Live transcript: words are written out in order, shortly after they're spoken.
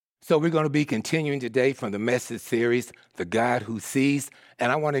So we're going to be continuing today from the message series, The God Who Sees.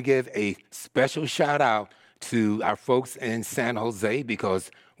 And I want to give a special shout out to our folks in San Jose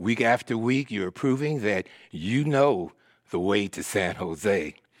because week after week, you're proving that you know the way to San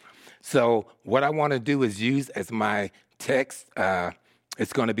Jose. So what I want to do is use as my text,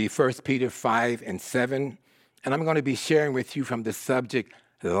 it's going to be 1 Peter 5 and 7. And I'm going to be sharing with you from the subject,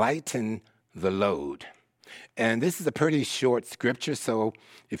 Lighten the Load. And this is a pretty short scripture, so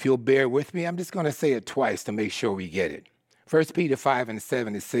if you'll bear with me, I'm just going to say it twice to make sure we get it. 1 Peter 5 and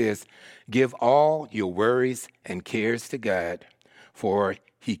 7, it says, give all your worries and cares to God, for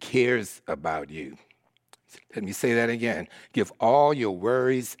he cares about you. Let me say that again. Give all your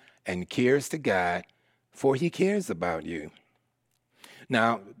worries and cares to God, for he cares about you.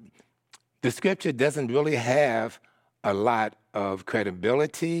 Now, the scripture doesn't really have a lot of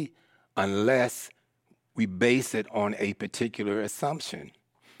credibility unless we base it on a particular assumption.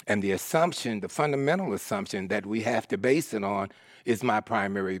 And the assumption, the fundamental assumption that we have to base it on is my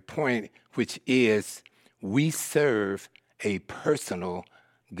primary point, which is we serve a personal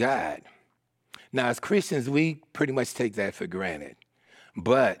God. Now, as Christians, we pretty much take that for granted.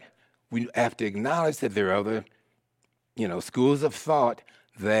 But we have to acknowledge that there are other, schools of thought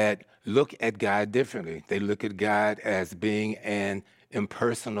that look at God differently. They look at God as being an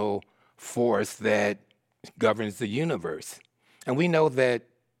impersonal force that governs the universe. And we know that,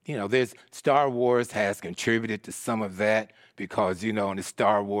 there's Star Wars has contributed to some of that because, in the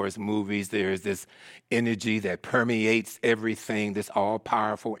Star Wars movies, there's this energy that permeates everything, this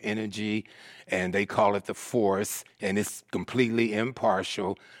all-powerful energy, and they call it the Force, and it's completely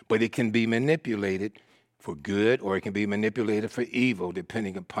impartial, but it can be manipulated for good or it can be manipulated for evil,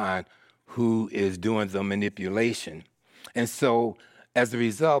 depending upon who is doing the manipulation. And so, as a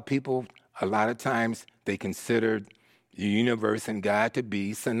result, people, a lot of times, they consider the universe and God to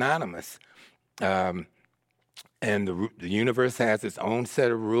be synonymous. And the universe has its own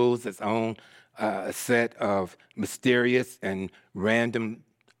set of rules, its own set of mysterious and random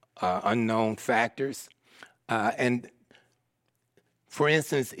unknown factors. And for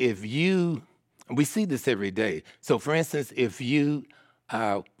instance, we see this every day. So for instance, if you,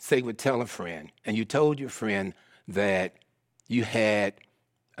 say, would tell a friend, and you told your friend that you had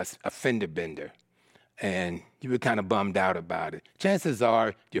a fender bender, and you were kind of bummed out about it, chances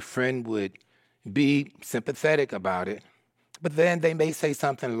are your friend would be sympathetic about it, but then they may say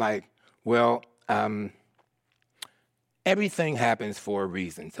something like, well, everything happens for a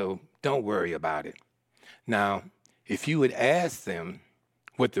reason, so don't worry about it. Now, if you would ask them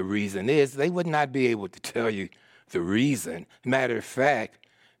what the reason is, they would not be able to tell you the reason. Matter of fact,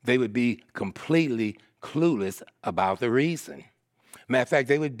 they would be completely clueless about the reason. Matter of fact,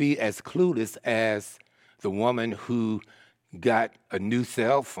 they would be as clueless as the woman who got a new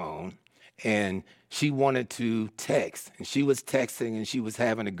cell phone and she wanted to text. And she was texting and she was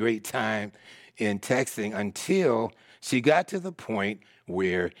having a great time in texting until she got to the point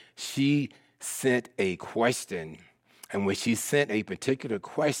where she sent a question. And when she sent a particular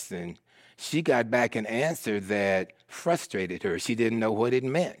question, she got back an answer that frustrated her. She didn't know what it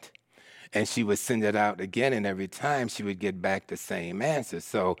meant. And she would send it out again, and every time she would get back the same answer.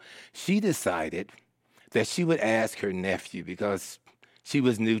 So she decided that she would ask her nephew because she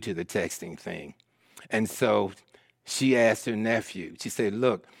was new to the texting thing. And so she asked her nephew, she said,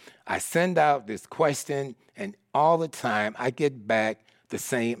 look, I send out this question, and all the time I get back the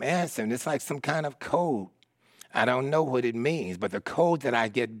same answer. And it's like some kind of code. I don't know what it means, but the code that I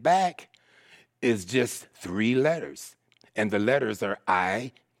get back is just 3 letters. And the letters are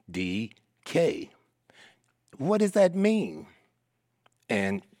IDK. What does that mean?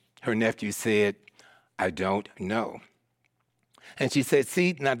 And her nephew said, I don't know. And she said,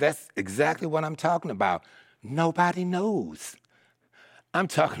 see, now that's exactly what I'm talking about. Nobody knows. I'm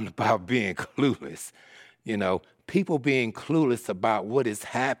talking about being clueless. People being clueless about what is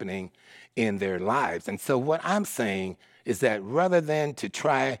happening in their lives. And so what I'm saying is that rather than to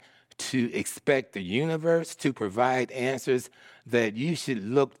try to expect the universe to provide answers, that you should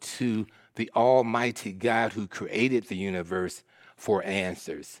look to the Almighty God who created the universe for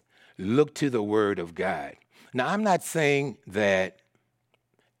answers. Look to the Word of God. Now, I'm not saying that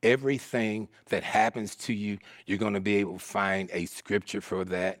everything that happens to you, you're going to be able to find a scripture for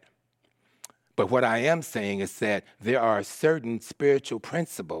that. But what I am saying is that there are certain spiritual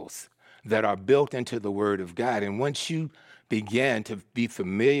principles that are built into the Word of God. And once you begin to be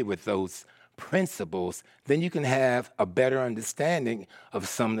familiar with those principles, then you can have a better understanding of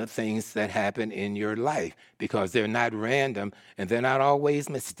some of the things that happen in your life because they're not random and they're not always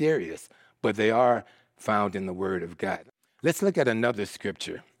mysterious, but they are found in the Word of God. Let's look at another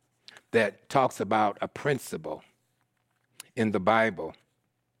scripture. that talks about a principle in the Bible.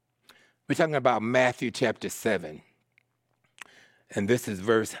 We're talking about Matthew chapter 7, and this is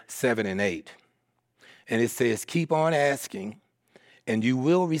verse 7 and 8. And it says, keep on asking, and you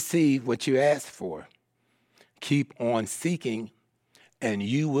will receive what you ask for. Keep on seeking, and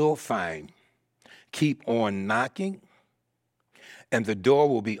you will find. Keep on knocking, and the door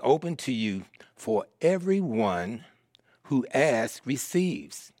will be open to you. For everyone who asks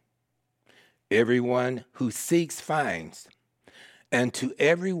receives. Everyone who seeks finds. And to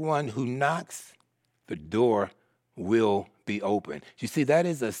everyone who knocks, the door will be open. You see, that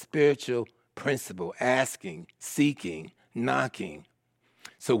is a spiritual principle: asking, seeking, knocking.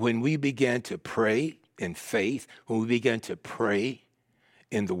 So when we begin to pray in faith, when we begin to pray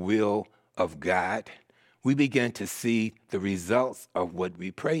in the will of God, we begin to see the results of what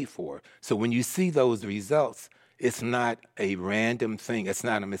we pray for. So when you see those results, it's not a random thing. It's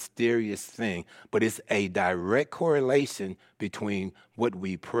not a mysterious thing, but it's a direct correlation between what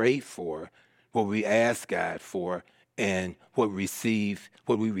we pray for, what we ask God for, and what we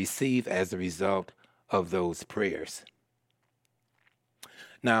receive as a result of those prayers.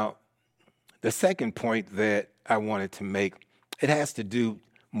 Now, the second point that I wanted to make, it has to do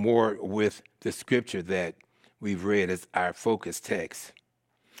more with the scripture that we've read as our focus text.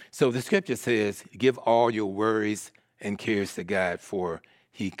 So the scripture says, give all your worries and cares to God, for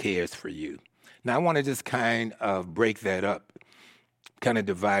he cares for you. Now, I want to just kind of break that up, kind of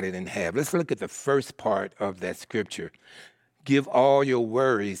divide it in half. Let's look at the first part of that scripture. Give all your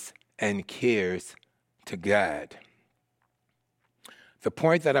worries and cares to God. The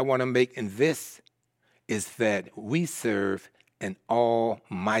point that I want to make in this is that we serve an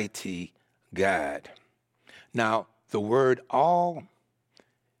almighty God. Now, the word all,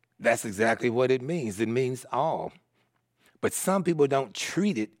 that's exactly what it means. It means all. But some people don't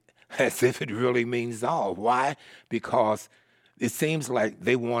treat it as if it really means all. Why? Because it seems like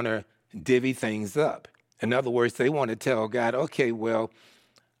they want to divvy things up. In other words, they want to tell God, okay, well,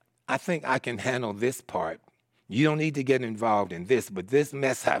 I think I can handle this part. You don't need to get involved in this, but this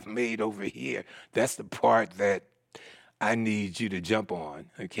mess I've made over here, that's the part that I need you to jump on,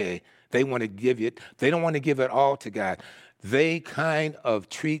 okay? They want to give it, they don't want to give it all to God. They kind of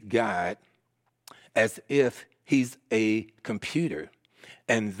treat God as if he's a computer,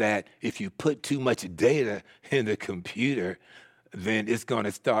 and that if you put too much data in the computer, then it's going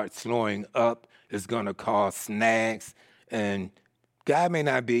to start slowing up, it's going to cause snags, and God may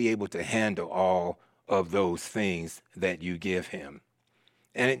not be able to handle all of those things that you give him.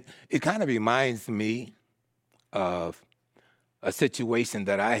 And it kind of reminds me of a situation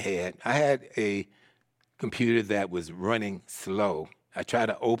that I had. I had a computer that was running slow. I tried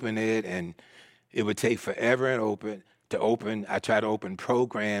to open it, and it would take forever to open. I tried to open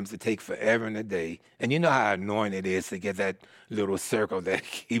programs. It take forever and a day. And you know how annoying it is to get that little circle that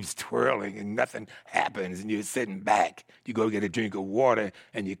keeps twirling and nothing happens, and you're sitting back. You go get a drink of water,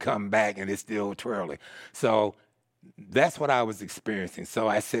 and you come back, and it's still twirling. So that's what I was experiencing. So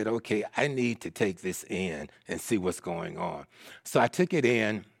I said, okay, I need to take this in and see what's going on. So I took it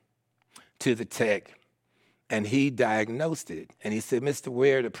in to the tech, and he diagnosed it. And he said, Mr.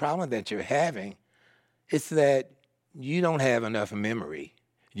 Ware, the problem that you're having is that you don't have enough memory.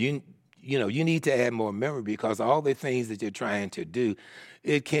 You need to add more memory, because all the things that you're trying to do,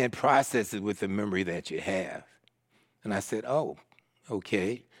 it can't process it with the memory that you have. And I said, oh,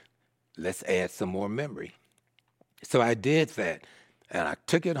 okay, let's add some more memory. So I did that, and I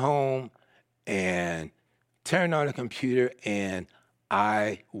took it home and turned on the computer, and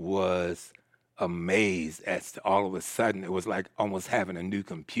I was amazed as to all of a sudden it was like almost having a new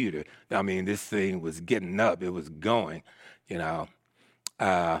computer. I mean, this thing was getting up, it was going,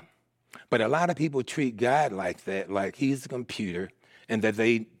 But a lot of people treat God like that, like he's a computer, and that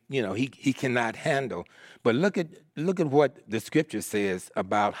he cannot handle. But look at what the scripture says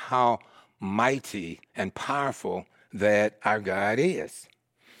about how mighty and powerful that our God is.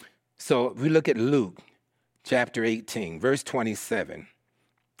 So we look at Luke chapter 18, verse 27,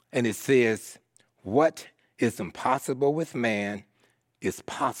 and it says, what is impossible with man is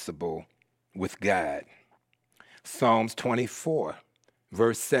possible with God. Psalms 24,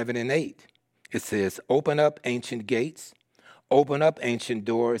 verse 7 and 8, it says, open up ancient gates, open up ancient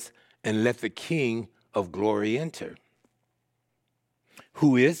doors, and let the King of glory enter.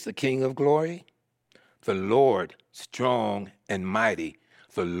 Who is the King of glory? The Lord, strong and mighty,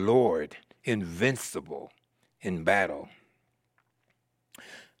 the Lord, invincible in battle.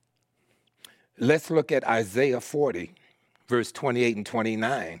 Let's look at Isaiah 40, verse 28 and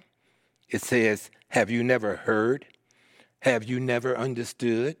 29. It says, have you never heard? Have you never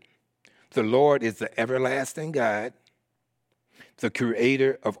understood? The Lord is the everlasting God, the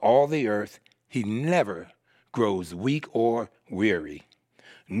creator of all the earth. He never grows weak or weary.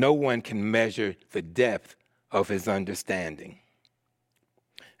 No one can measure the depth of his understanding.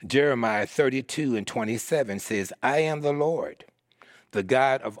 Jeremiah 32:27 says, I am the Lord, the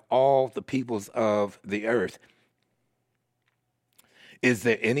God of all the peoples of the earth. Is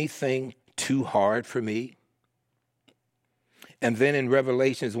there anything too hard for me? And then in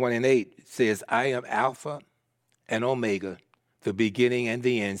Revelations 1:8 it says, I am Alpha and Omega, the beginning and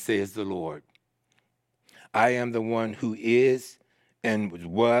the end, says the Lord. I am the one who is and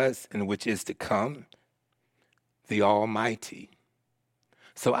was and which is to come, the Almighty.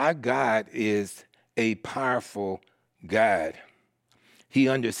 So our God is a powerful God. He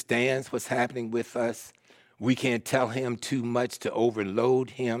understands what's happening with us. We can't tell him too much to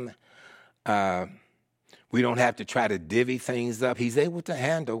overload him. We don't have to try to divvy things up. He's able to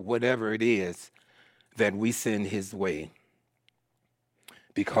handle whatever it is that we send his way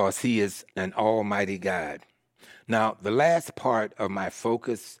because he is an almighty God. Now, the last part of my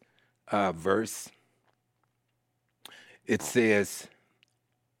focus verse, it says,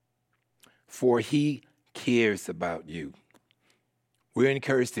 for he cares about you. We're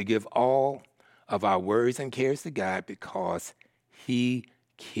encouraged to give all of our worries and cares to God because he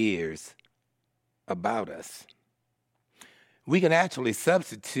cares about us. We can actually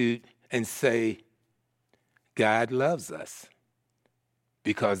substitute and say, God loves us,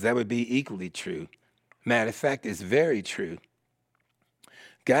 because that would be equally true. Matter of fact, it's very true.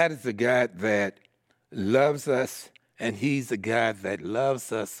 God is a God that loves us, and he's a God that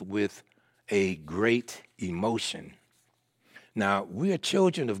loves us with a great emotion. Now, we are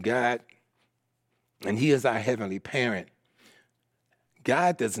children of God, and he is our heavenly parent.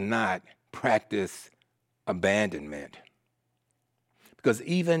 God does not practice abandonment, because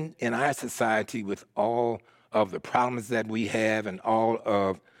even in our society, with all of the problems that we have and all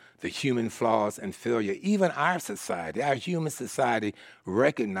of the human flaws and failure, even our society, our human society,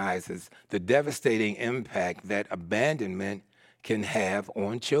 recognizes the devastating impact that abandonment can have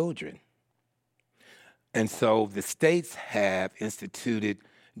on children. And so the states have instituted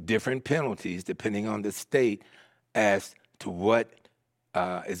different penalties depending on the state as to what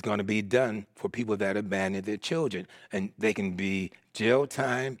is going to be done for people that abandon their children. And they can be jail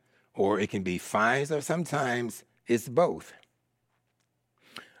time, or it can be fines, or sometimes it's both.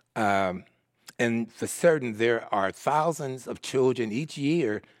 And for certain, there are thousands of children each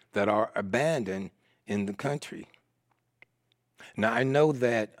year that are abandoned in the country. Now, I know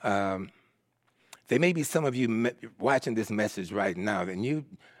that there may be some of you watching this message right now, and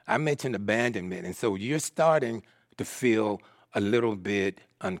I mentioned abandonment, and so you're starting to feel a little bit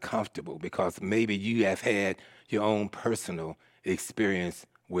uncomfortable because maybe you have had your own personal experience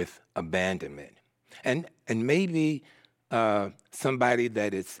with abandonment. And maybe somebody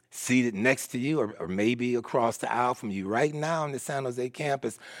that is seated next to you or maybe across the aisle from you right now on the San Jose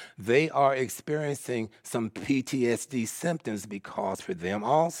campus, they are experiencing some PTSD symptoms because for them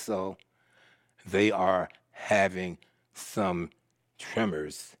also, they are having some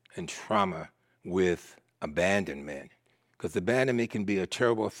tremors and trauma with abandonment. Because abandonment can be a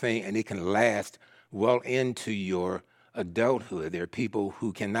terrible thing, and it can last well into your adulthood. There are people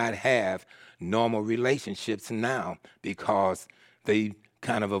who cannot have normal relationships now because they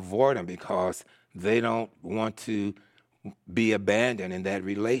kind of avoid them because they don't want to be abandoned in that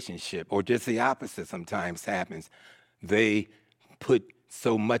relationship. Or just the opposite sometimes happens. They put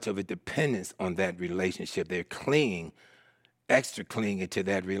so much of a dependence on that relationship. They're clinging, extra clinging to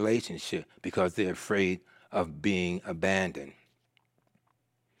that relationship because they're afraid of being abandoned.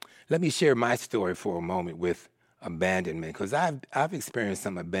 Let me share my story for a moment with abandonment, because I've experienced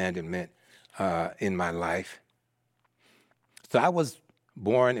some abandonment in my life. So I was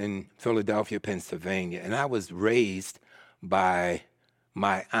born in Philadelphia, Pennsylvania, and I was raised by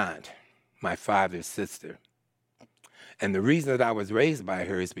my aunt, my father's sister. And the reason that I was raised by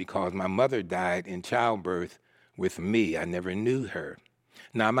her is because my mother died in childbirth with me. I never knew her.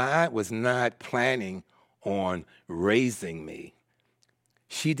 Now, my aunt was not planning on raising me.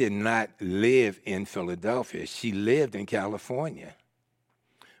 She did not live in Philadelphia. She lived in California.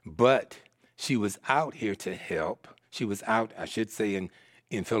 But she was out here to help. She was out, I should say,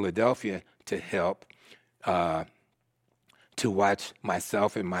 in Philadelphia to help, to watch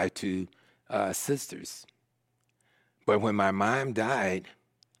myself and my two sisters. But when my mom died,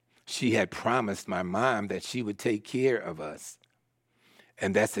 she had promised my mom that she would take care of us.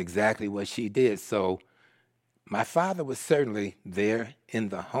 And that's exactly what she did. So my father was certainly there in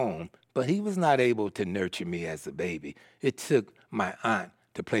the home, but he was not able to nurture me as a baby. It took my aunt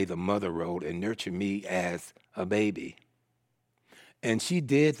to play the mother role and nurture me as a baby. And she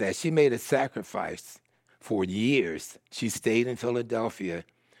did that. She made a sacrifice for years. She stayed in Philadelphia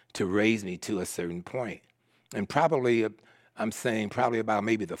to raise me to a certain point. And probably, I'm saying probably about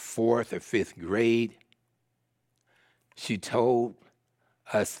maybe the 4th or 5th grade, she told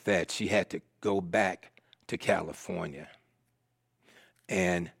us that she had to go back to California.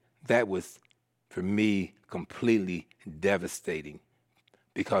 And that was, for me, completely devastating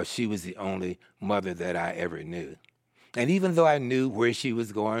because she was the only mother that I ever knew. And even though I knew where she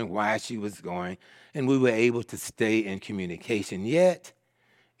was going, why she was going, and we were able to stay in communication, yet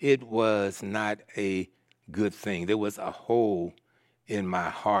it was not a good thing. There was a hole in my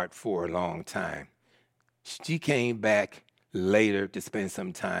heart for a long time. She came back later to spend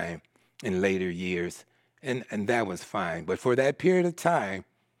some time in later years, and that was fine. But for that period of time,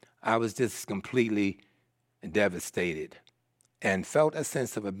 I was just completely devastated and felt a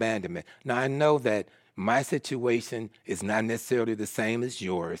sense of abandonment. Now, I know that my situation is not necessarily the same as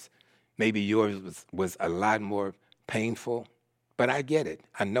yours. Maybe yours was a lot more painful, but I get it.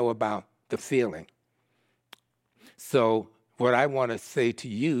 I know about the feeling. So what I want to say to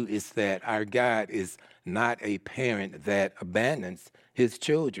you is that our God is not a parent that abandons his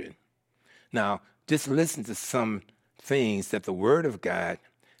children. Now, just listen to some things that the Word of God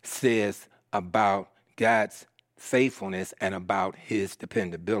says about God's faithfulness and about his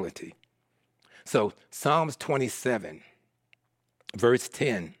dependability. So Psalms 27, verse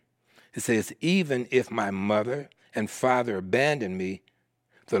 10, it says, even if my mother and father abandon me,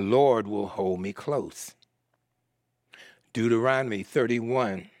 the Lord will hold me close. Deuteronomy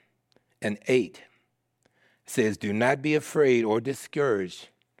 31 and 8 says, do not be afraid or discouraged,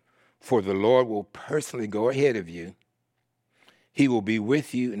 for the Lord will personally go ahead of you. He will be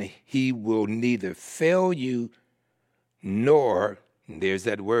with you, and he will neither fail you nor, and there's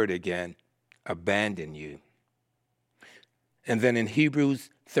that word again, abandon you. And then in Hebrews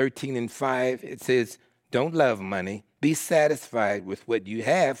 13 and 5, it says, don't love money. Be satisfied with what you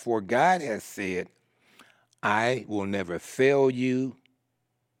have, for God has said, I will never fail you.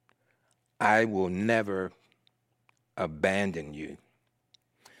 I will never abandon you.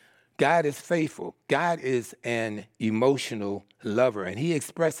 God is faithful. God is an emotional lover, and he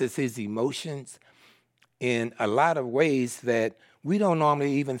expresses his emotions in a lot of ways that we don't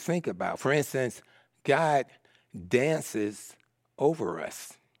normally even think about. For instance, God dances over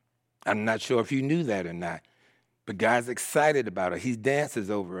us. I'm not sure if you knew that or not, but God's excited about it. He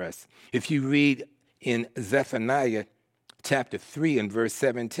dances over us. If you read in Zephaniah chapter 3 and verse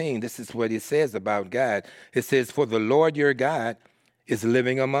 17, this is what it says about God. It says, for the Lord your God is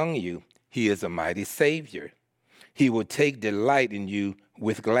living among you. He is a mighty Savior. He will take delight in you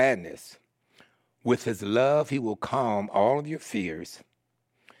with gladness. With his love, he will calm all of your fears.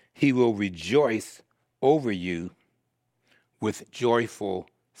 He will rejoice over you with joyful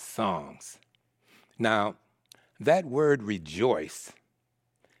songs. Now, that word rejoice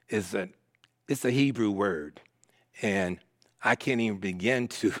it's a Hebrew word, and I can't even begin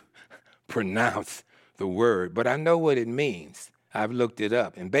to pronounce the word, but I know what it means. I've looked it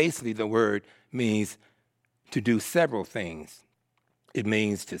up, and basically the word means to do several things. It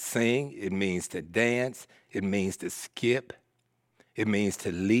means to sing, it means to dance, it means to skip, it means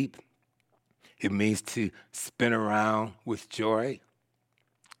to leap, it means to spin around with joy.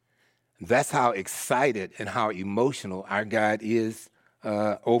 That's how excited and how emotional our God is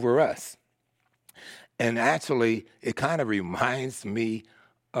over us. And actually, it kind of reminds me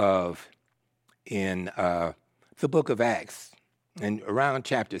of in the book of Acts, and around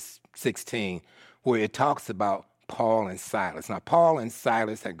chapter 16, where it talks about Paul and Silas. Now, Paul and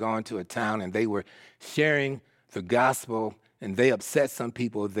Silas had gone to a town, and they were sharing the gospel, and they upset some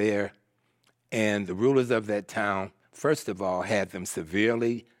people there. And the rulers of that town, first of all, had them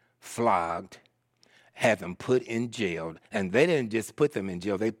severely flogged, had them put in jail. And they didn't just put them in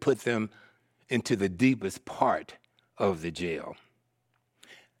jail, they put them into the deepest part of the jail.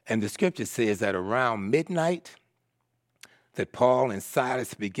 And the scripture says that around midnight, that Paul and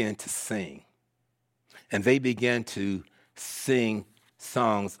Silas began to sing. And they began to sing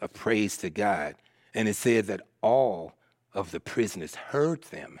songs of praise to God. And it said that all of the prisoners heard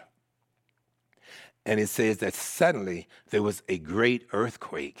them. And it says that suddenly there was a great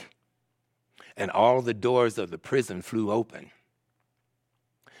earthquake, and all the doors of the prison flew open.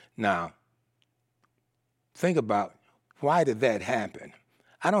 Now, think about, why did that happen?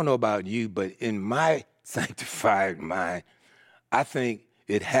 I don't know about you, but in my sanctified mind, I think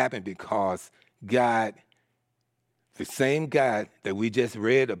it happened because God, the same God that we just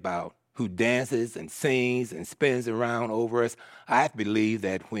read about, who dances and sings and spins around over us. I believe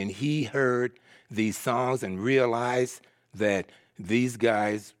that when he heard these songs and realized that these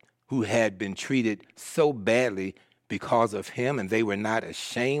guys who had been treated so badly because of him, and they were not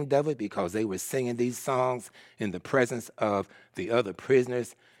ashamed of it because they were singing these songs in the presence of the other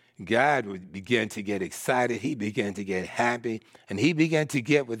prisoners, God began to get excited. He began to get happy, and he began to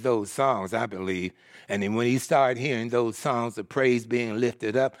get with those songs, I believe. And then when he started hearing those songs of praise being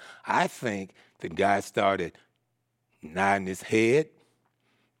lifted up, I think that God started nodding his head,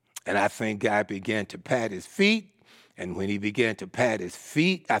 and I think God began to pat his feet. And when he began to pat his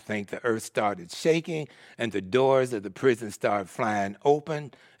feet, I think the earth started shaking and the doors of the prison started flying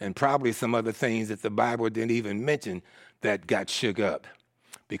open, and probably some other things that the Bible didn't even mention that got shook up,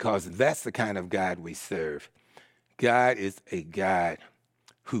 because that's the kind of God we serve. God is a God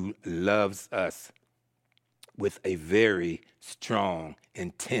who loves us with a very strong,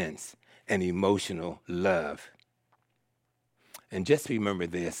 intense, and emotional love. And just remember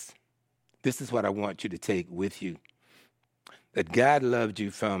this. This is what I want you to take with you. That God loved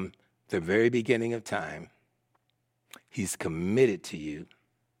you from the very beginning of time. He's committed to you.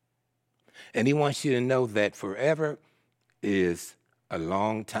 And he wants you to know that forever is a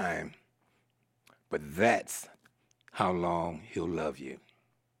long time, but that's how long he'll love you.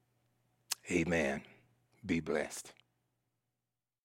 Amen. Be blessed.